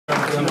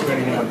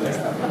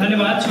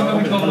धन्यवाद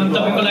शुभकामना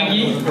मन्तव्यको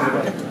लागि।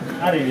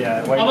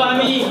 अब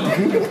हामी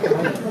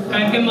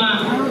कार्यक्रममा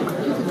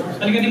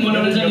अलिकति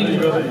मनोरञ्जन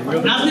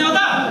नाच्ने हो त?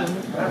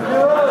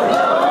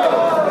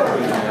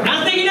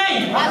 नाच्ने कि नै?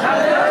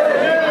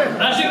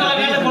 राष्ट्रिय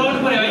कलाकारलाई बोलाउनु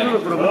पर्यो है।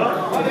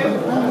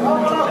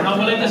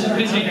 नबोलाइ त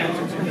सुत्रै छैन।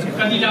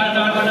 कति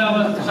टाढाबाट अब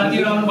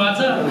साथीहरू आउनु भएको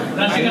छ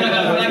राष्ट्रिय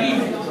कलाकारको लागि।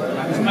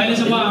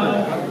 अहिलेसम्म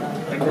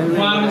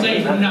उहाँहरू चाहिँ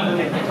हुन्न।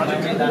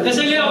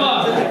 त्यसैले अब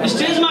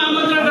स्टेजमा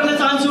आमन्त्रण गर्न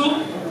चाहन्छु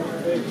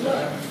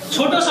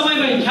छोटो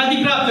समयमै ख्याति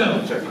प्राप्त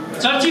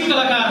चर्चित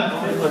कलाकार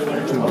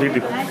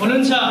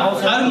हुनुहुन्छ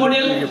थारू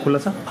मोडेल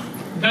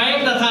गायक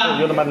तथा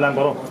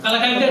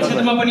कलाकारिता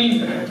क्षेत्रमा पनि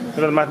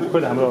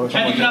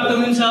ख्याति प्राप्त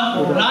हुनुहुन्छ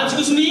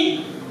राजकुस्मी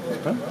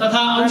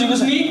तथा अन्जु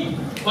कुस्मी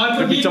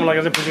उहाँको टिम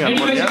रेडी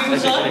भइसकेको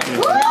छ।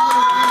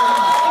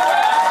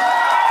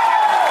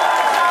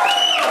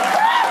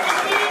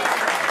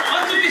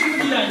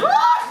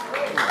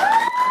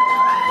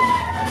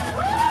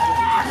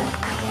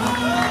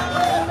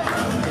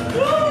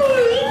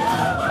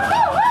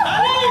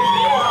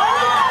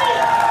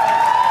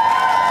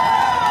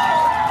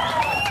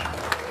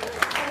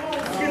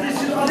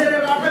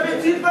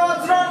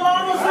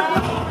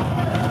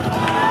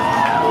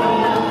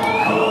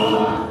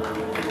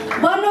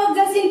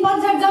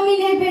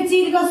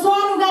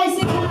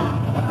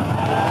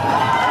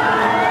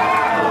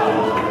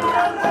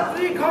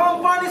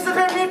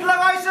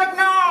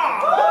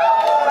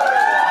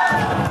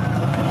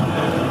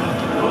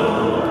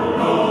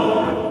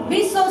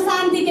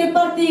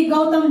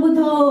 गौतम बुद्ध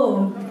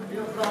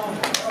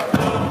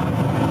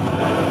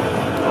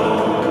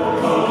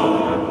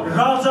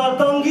राजा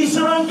तंगी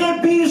शरण के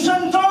वीर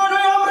संतान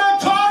है हमरे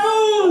थारू।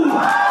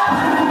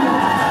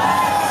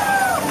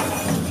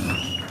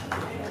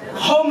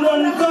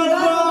 हमरन करवा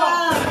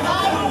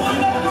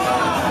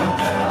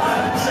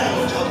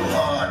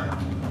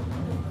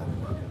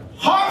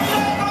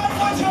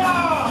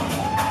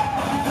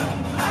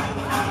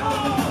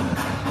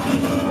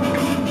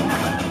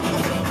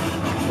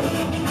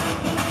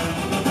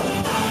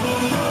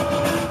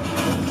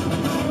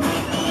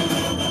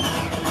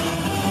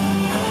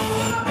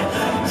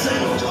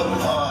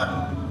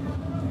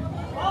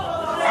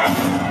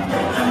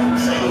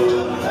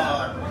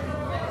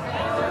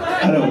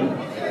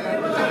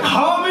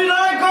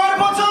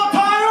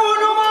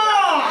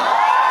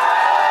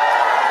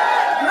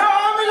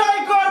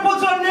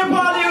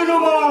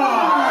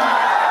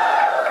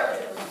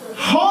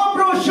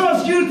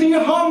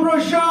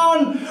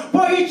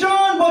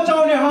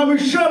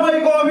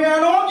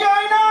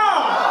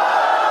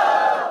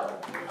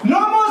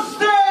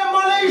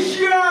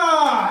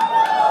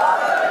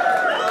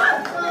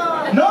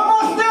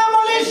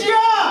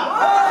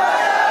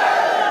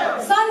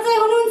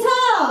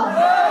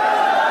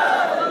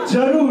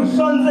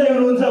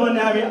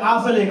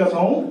आशा लिएका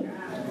छौं।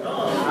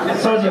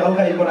 सरजी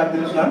हल्का इको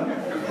राखिदिनुस् न।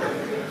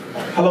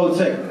 Hello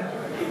check.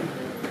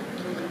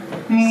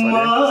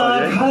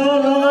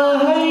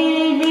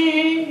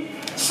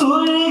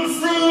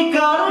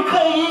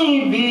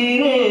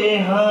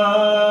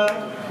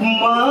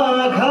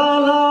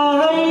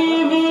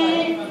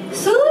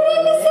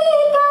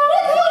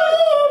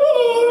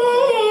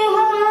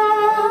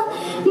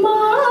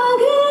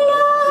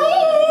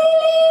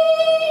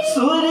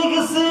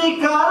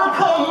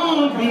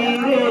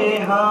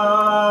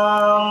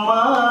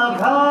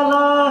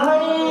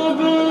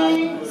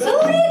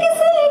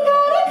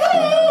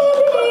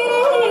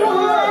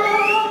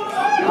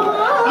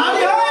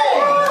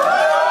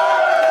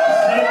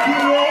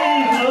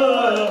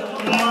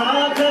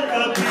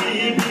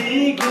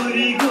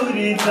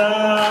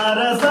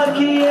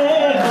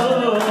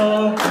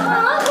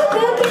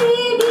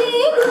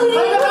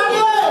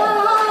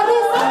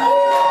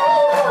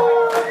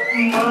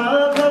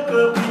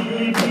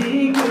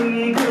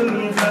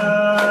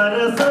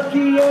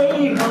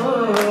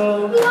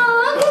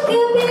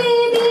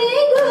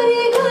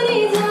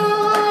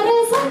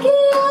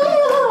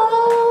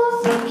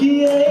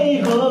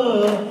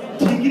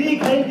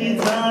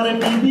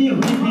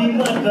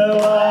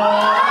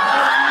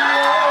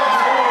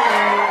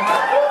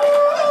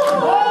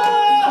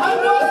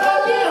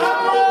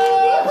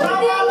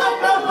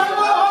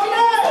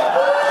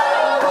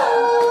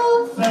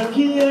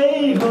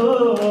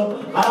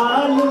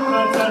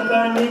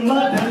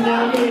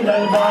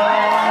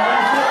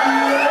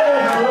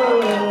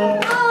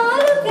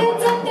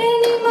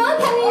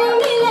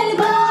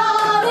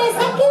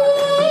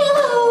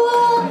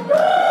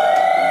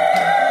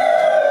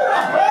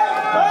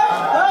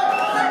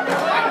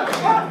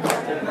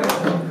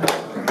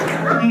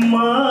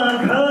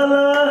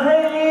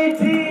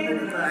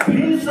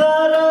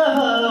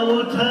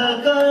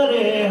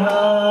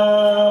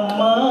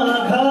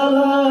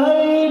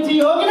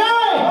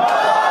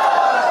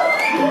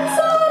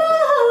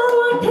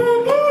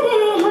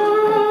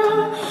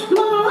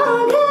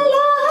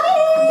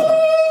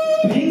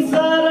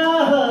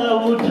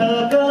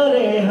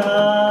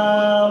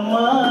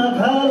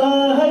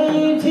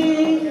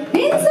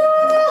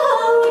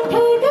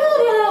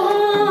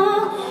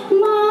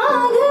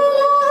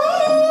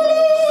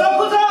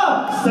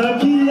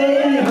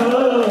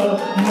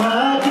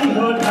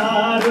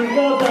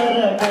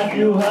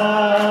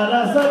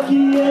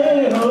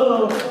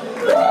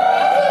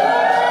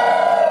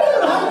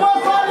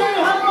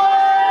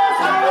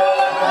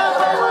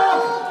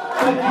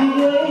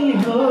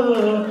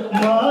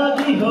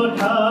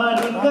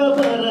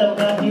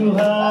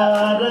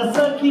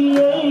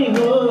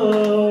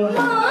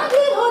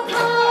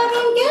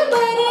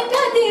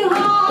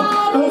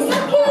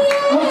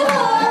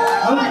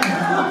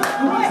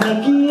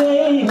 सकिए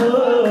हो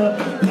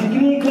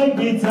पिकनिक है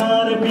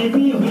विचार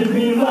बीबी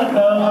हुई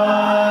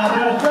मतवार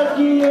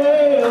सकिए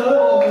हो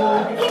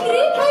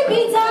पिकनिक है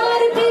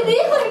विचार बीबी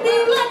हुई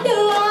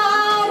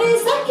मतवार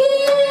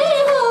सकिए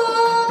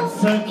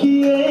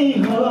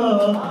हो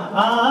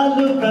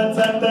आलू का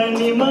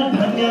चटनी में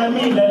धनिया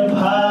मिलल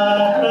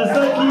भात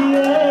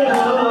सकिए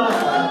हो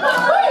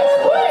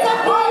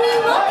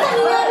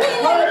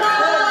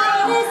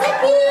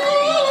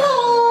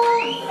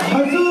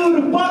हजुर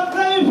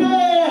पक्कै फे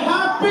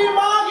हैप्पी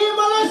माघी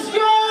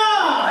मलेशिया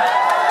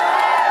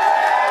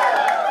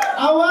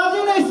आवाज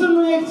ही नहीं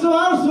सुन्नु एक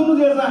बार सुन्नु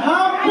जैसा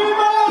happy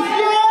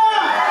Malaysia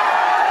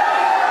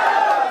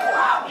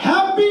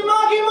happy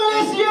Maghi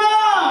Malaysia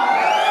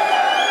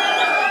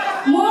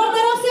more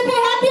तरफ से फे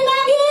happy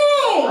Maghi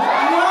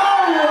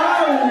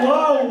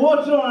wow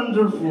what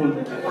wonderful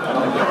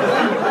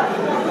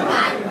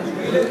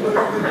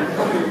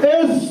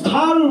इस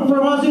थारू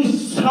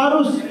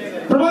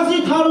प्रवासी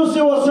थारू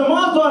सेवा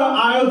समाज द्वारा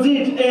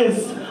आयोजित इस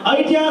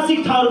ऐतिहासिक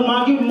थारू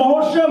माघी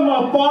महोत्सवमा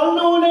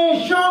पाल्नु हुने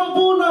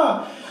सम्पूर्ण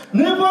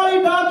नेपाली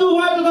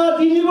दाजुभाइ तथा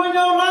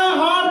दिदीबहिनीहरूलाई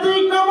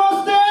हार्दिक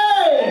नमस्ते।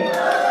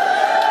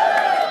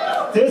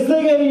 त्यसै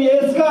गरी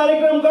यस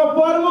कार्यक्रमका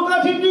प्रमुख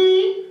अतिथि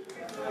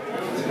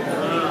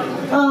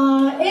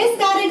यस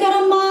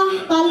कार्यक्रममा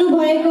पाल्नु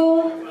भएको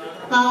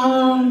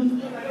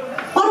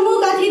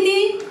प्रमुख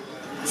अतिथि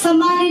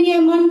सम्माननीय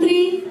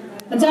मन्त्री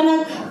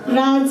जनक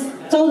राज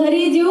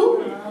चौधरी ज्यू,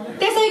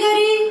 त्यसै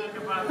गरी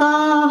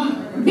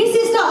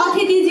विशिष्ट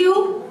अतिथिज्यू,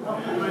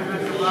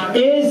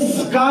 यस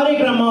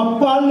कार्यक्रममा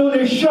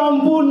पाल्नुहुने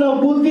सम्पूर्ण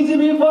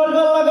बुद्धिजीवी वर्ग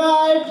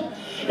लगायत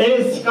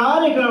यस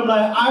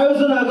कार्यक्रमलाई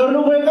आयोजना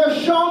गर्नुभएका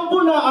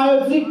सम्पूर्ण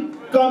आयोजक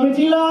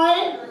कमिटीलाई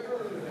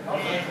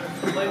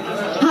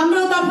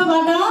हाम्रो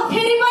तर्फबाट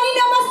फेरि पनि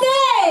नमस्ते।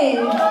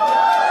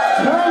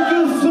 Thank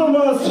you so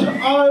much.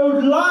 I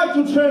would like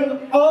to thank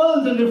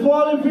all the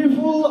Nepali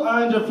people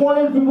and the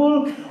foreign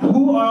people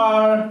who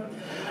are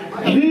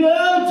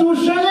here to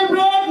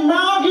celebrate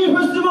Maghi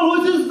festival,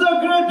 which is the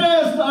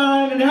greatest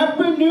and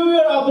happy new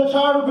year of the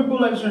Tharu people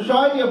and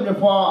society of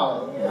Nepal.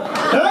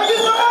 Thank you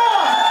so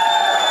much.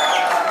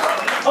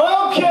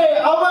 Okay,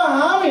 अब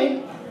हामी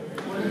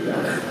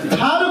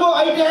थारूको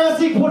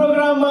ऐतिहासिक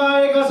प्रोग्राममा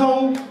आएका छौं,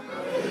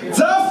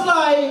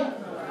 जसलाई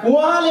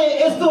उहाँले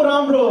यस्तो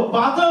राम्रो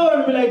वातावरण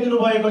मिलाइदिनु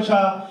भएको छ।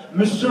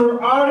 मिस्टर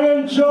आर्यन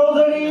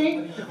चौधरी,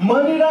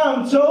 मणिराम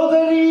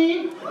चौधरी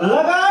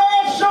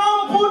लगायत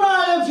सम्पूर्ण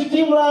आयोजक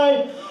टिमलाई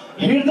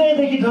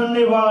हृदयदेखि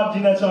धन्यवाद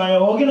दिन चाहे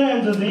हो कि न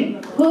अन्जुजी?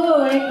 हो,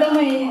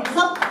 एकदमै।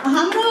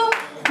 हाम्रो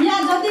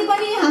यहाँ जति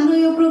पनि हाम्रो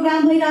यो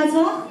प्रोग्राम भइरहेछ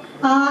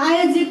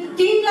आयोजक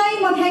टिमलाई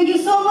म थ्याङ्क यू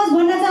सो मच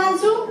भन्न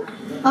चाहन्छु।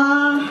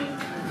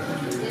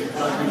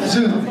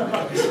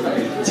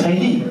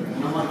 छैली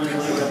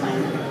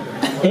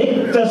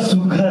एकटा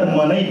सुघर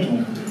मनैटु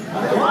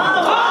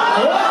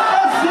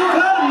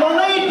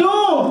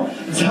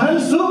झन्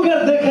सुघर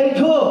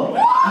देखैठो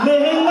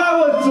लेहेङ्गा व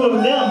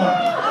चोल्यामा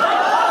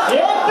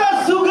एकटा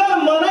सुघर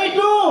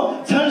मनैटु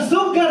झन्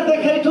सुघर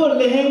देखैठो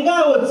लेहेङ्गा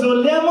व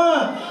चोल्यामा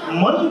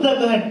मन त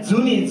कहाँ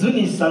जुनी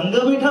जुनी सँग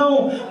बिठाऊ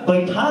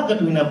बैठाक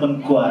टुइन पनि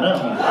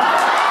क्वारमा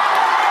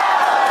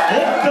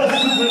एकटा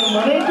सुघर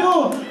मनैटु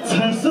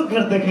झन्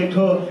सुघर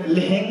देखैठो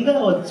लेहेङ्गा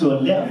व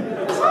चोल्यामा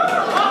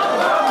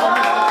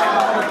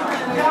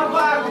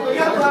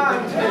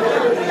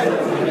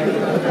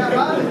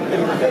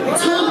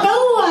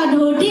छल्कौवा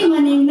ढोटी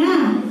मनेङ्ना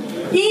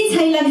यी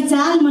छैलक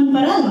चाल मन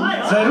परल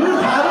जरुर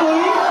थारू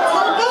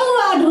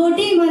छल्कौवा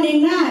ढोटी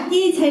मनेङ्ना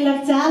यी छैलक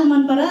चाल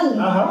मन परल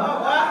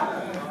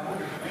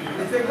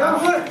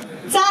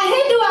चाहे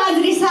तू आज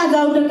रिसा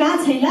जाउटका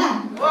छैला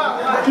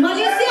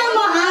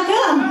मलेसियामा आक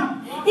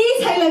यी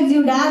छैलक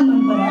जिउडाल मन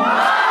परल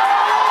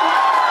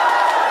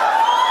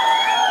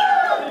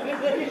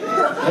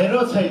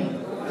हेरो छैन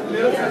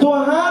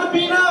तोहार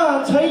बिना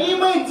छैली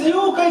में जीव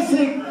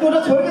कैसे तोरा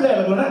छोड़ के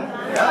जाएगा ना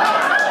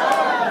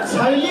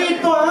छैली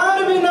तोहार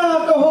बिना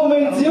कहो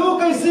मैं जीव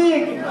कैसे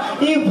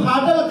ये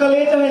फाटल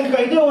कलेजा है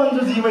कहते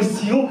वंजो जीव में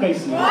सीऊ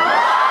कैसे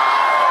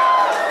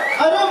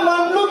अरे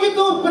मान लो कि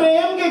तू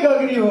प्रेम के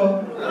गगरी हो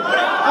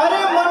अरे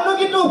मान लो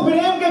कि तू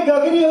प्रेम के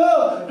गगरी हो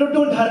तो तू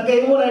ढरकई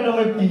वो नहीं तो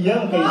मैं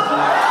पियम कैसे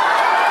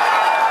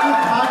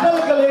फाटल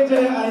कलेजा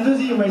है अंजू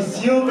जी मैं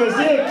सीऊ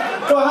कैसे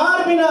तोहार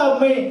बिना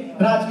अब मैं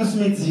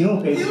राजकुस्मी जीऊं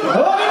कैसे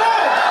होगी ना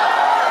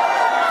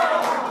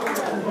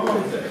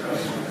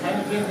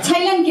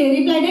छैलन के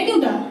रिप्लाई दे दूँ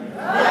ता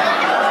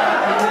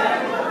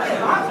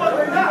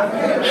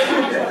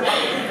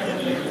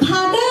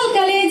फाटल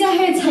कलेजा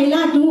है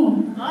छैला तू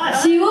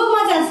सीओ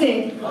मजा से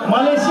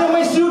मलेशिया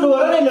में सीओ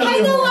डोरा नहीं लगती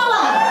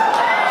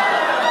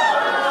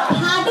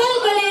फाटल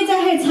कलेजा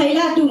है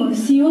छैला तू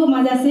सीओ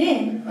मजा से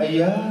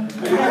अय्या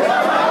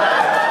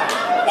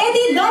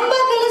यदि दम्बा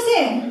कल से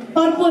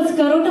परपोज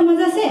करो तो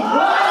मजा से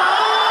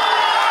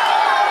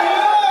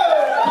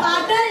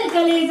फाटल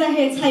कलेजा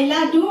है छैला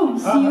तू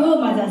सीओ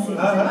मजा से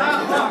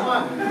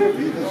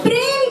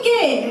प्रेम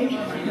के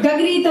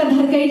गगरी तो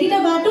धरकैटी न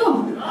बाटू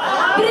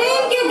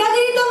प्रेम के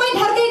गगरी तो मैं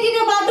धरकैटी न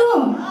बाटू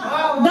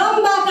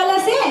दम्बा कल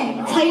से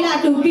छैला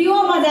तू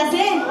पियो मजा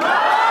से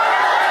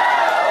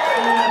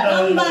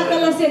अम्बा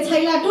कलर से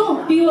छैला टू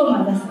पियो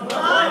मजा से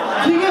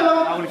ठीक है बा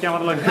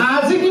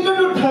आज की तो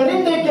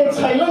ठहरिन देखे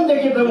छैलन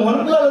देखे तो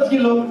मोहन कलर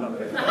किलो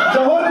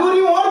जहर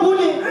गुरी और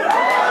भूली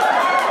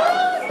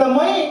तो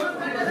मैं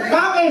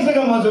कहाँ कैसे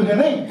का मजूर है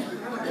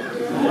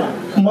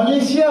नहीं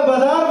मलेशिया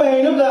बाजार में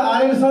इन लोग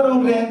आयरन सर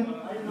रोक रहे हैं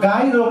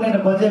गाड़ी रोकने तो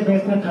बजे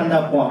बेचते ठंडा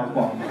पॉक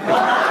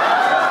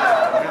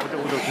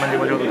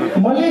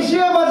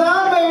मलेशिया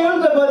बाजार में इन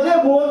लोग बजे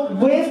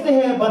बेचते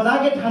हैं बजा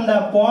के ठंडा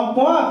पॉक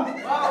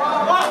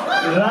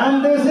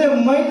रामदेव से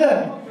मैं तो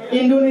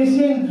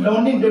इंडोनेशियन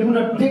लौंडी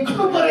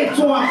देखो परे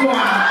चुआ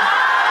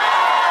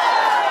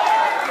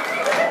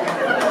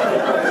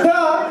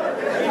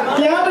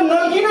यहाँ तो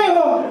नलकी नहीं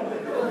हो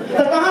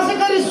तो कहाँ से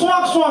करी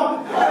स्वाक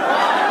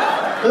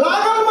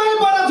लागल मैं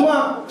बड़ा धुआ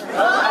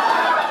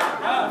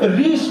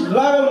रीस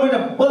लागल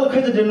मैं बल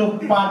खेत देनो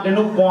पाट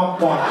देनो पॉक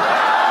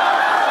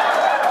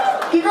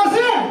की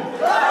कैसे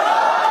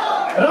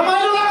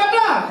रमाइलो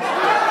लागता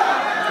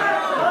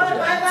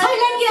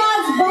छैलन के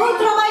आज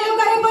बहुत रमाइलो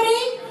करे परी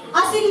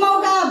आसिक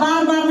मौका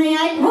बार नहीं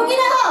आए हो कि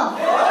ना हो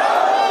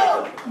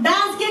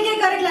डांस के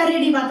करेला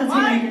रेडी बात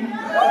छैलन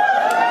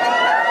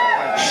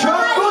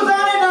सबको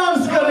जाने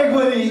डांस करे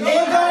परी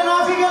एक जाने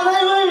नाची के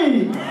नहीं हुई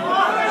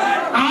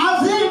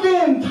आज ही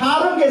दिन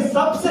थारू के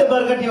सबसे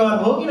बरगटी और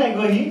हो कि नहीं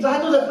कोई चाहे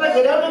तो जत्रा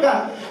करे का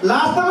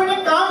लास्ट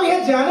में काम ये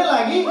जाने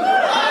लगी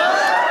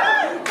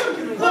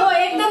तो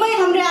एकदमै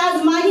हमरे आज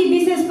माही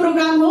विशेष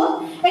प्रोग्राम हो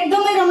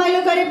एकदमै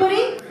रमाइलो करे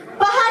परी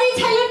पहाड़ी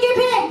छैलन के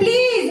फे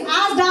प्लीज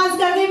आज डांस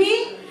कर देबी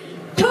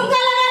ठुमका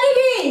लगा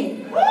देबी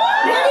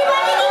रेडी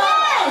बानी कि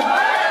नहीं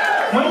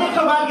मैंने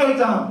तो बात करी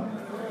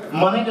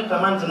चाहूं मने तो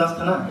तमान जनास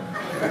था ना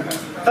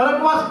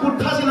तरक वास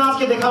पुट्ठा से नाच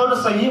के दिखाओ तो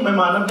सही मैं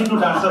मानव की तू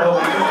डांसर हो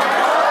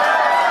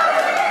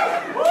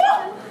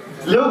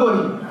ले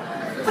गोरी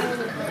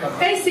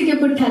कैसे के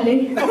पुट्ठा ले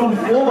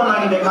वो बना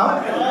के दिखाओ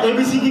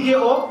एबीसीडी के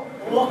ओ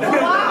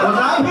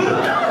बताओ फिर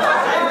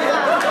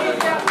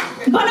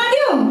बना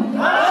दियो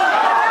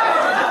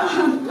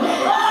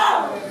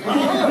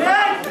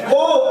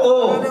ओ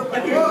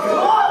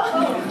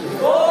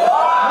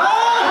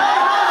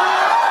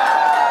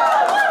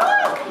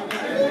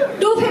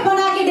तू फिर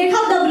बना के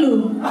देखा डब्लू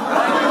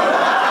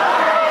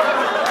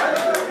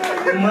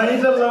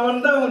मैं तो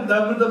लवंदा हूँ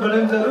डब्लू तो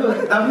बने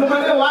जरूर डब्लू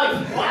माने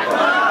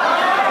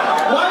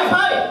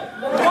वाईफाई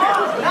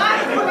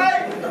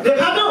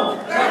देखा तू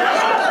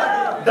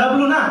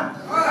डब्लू ना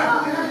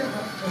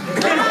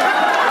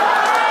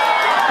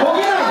हो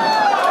गया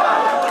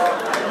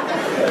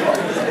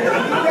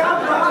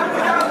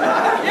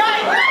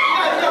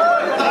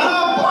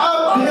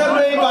अब फिर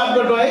नहीं बात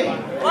बटवाई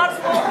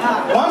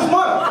once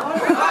more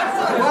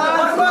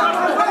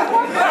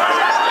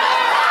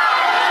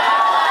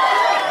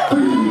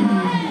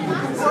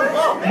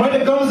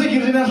मैं कम से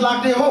गिरजिनास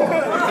लागते हो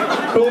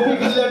टोपी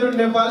खल्ले तो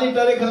नेपाली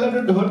टरे खल्ले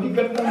तो धोती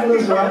कट्टा मुझे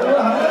स्वाद हो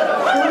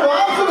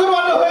वाह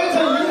सुगुरवानो होय छ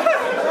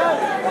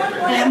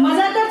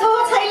मजा त थो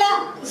छैला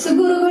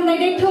सुगुरु को नै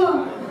देखो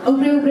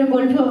ऊपरे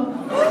बोल्थो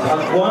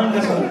भगवान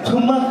कसम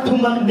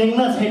थुमक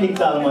नेंगना छैलिक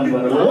चाल मन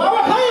परो वाह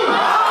भाइ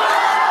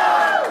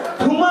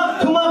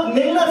थुमक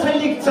नेंगना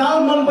छैलिक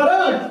चाल मन परो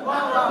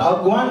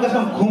भगवान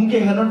कसम घुम के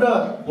हेर्नु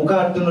त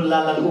उकार दुनु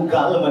लाल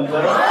उकाल मन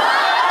परो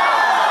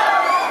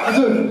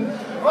हजुर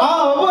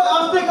अब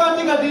अस्ते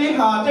काटी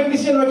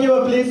टेक्निशियन रखियो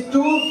प्लीज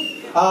टू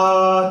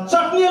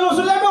चटनी लो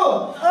सुलेको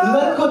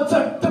लरको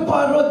चट्ट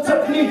पारो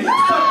चटनी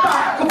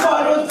चटक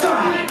पारो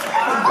चट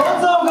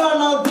बजाओ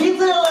गाना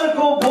डीजे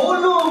लरको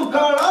वॉल्यूम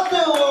काढ़ा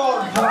दे और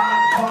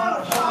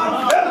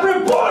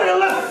एवरीबॉडी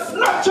लेट्स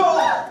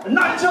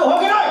नाचो हो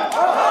गया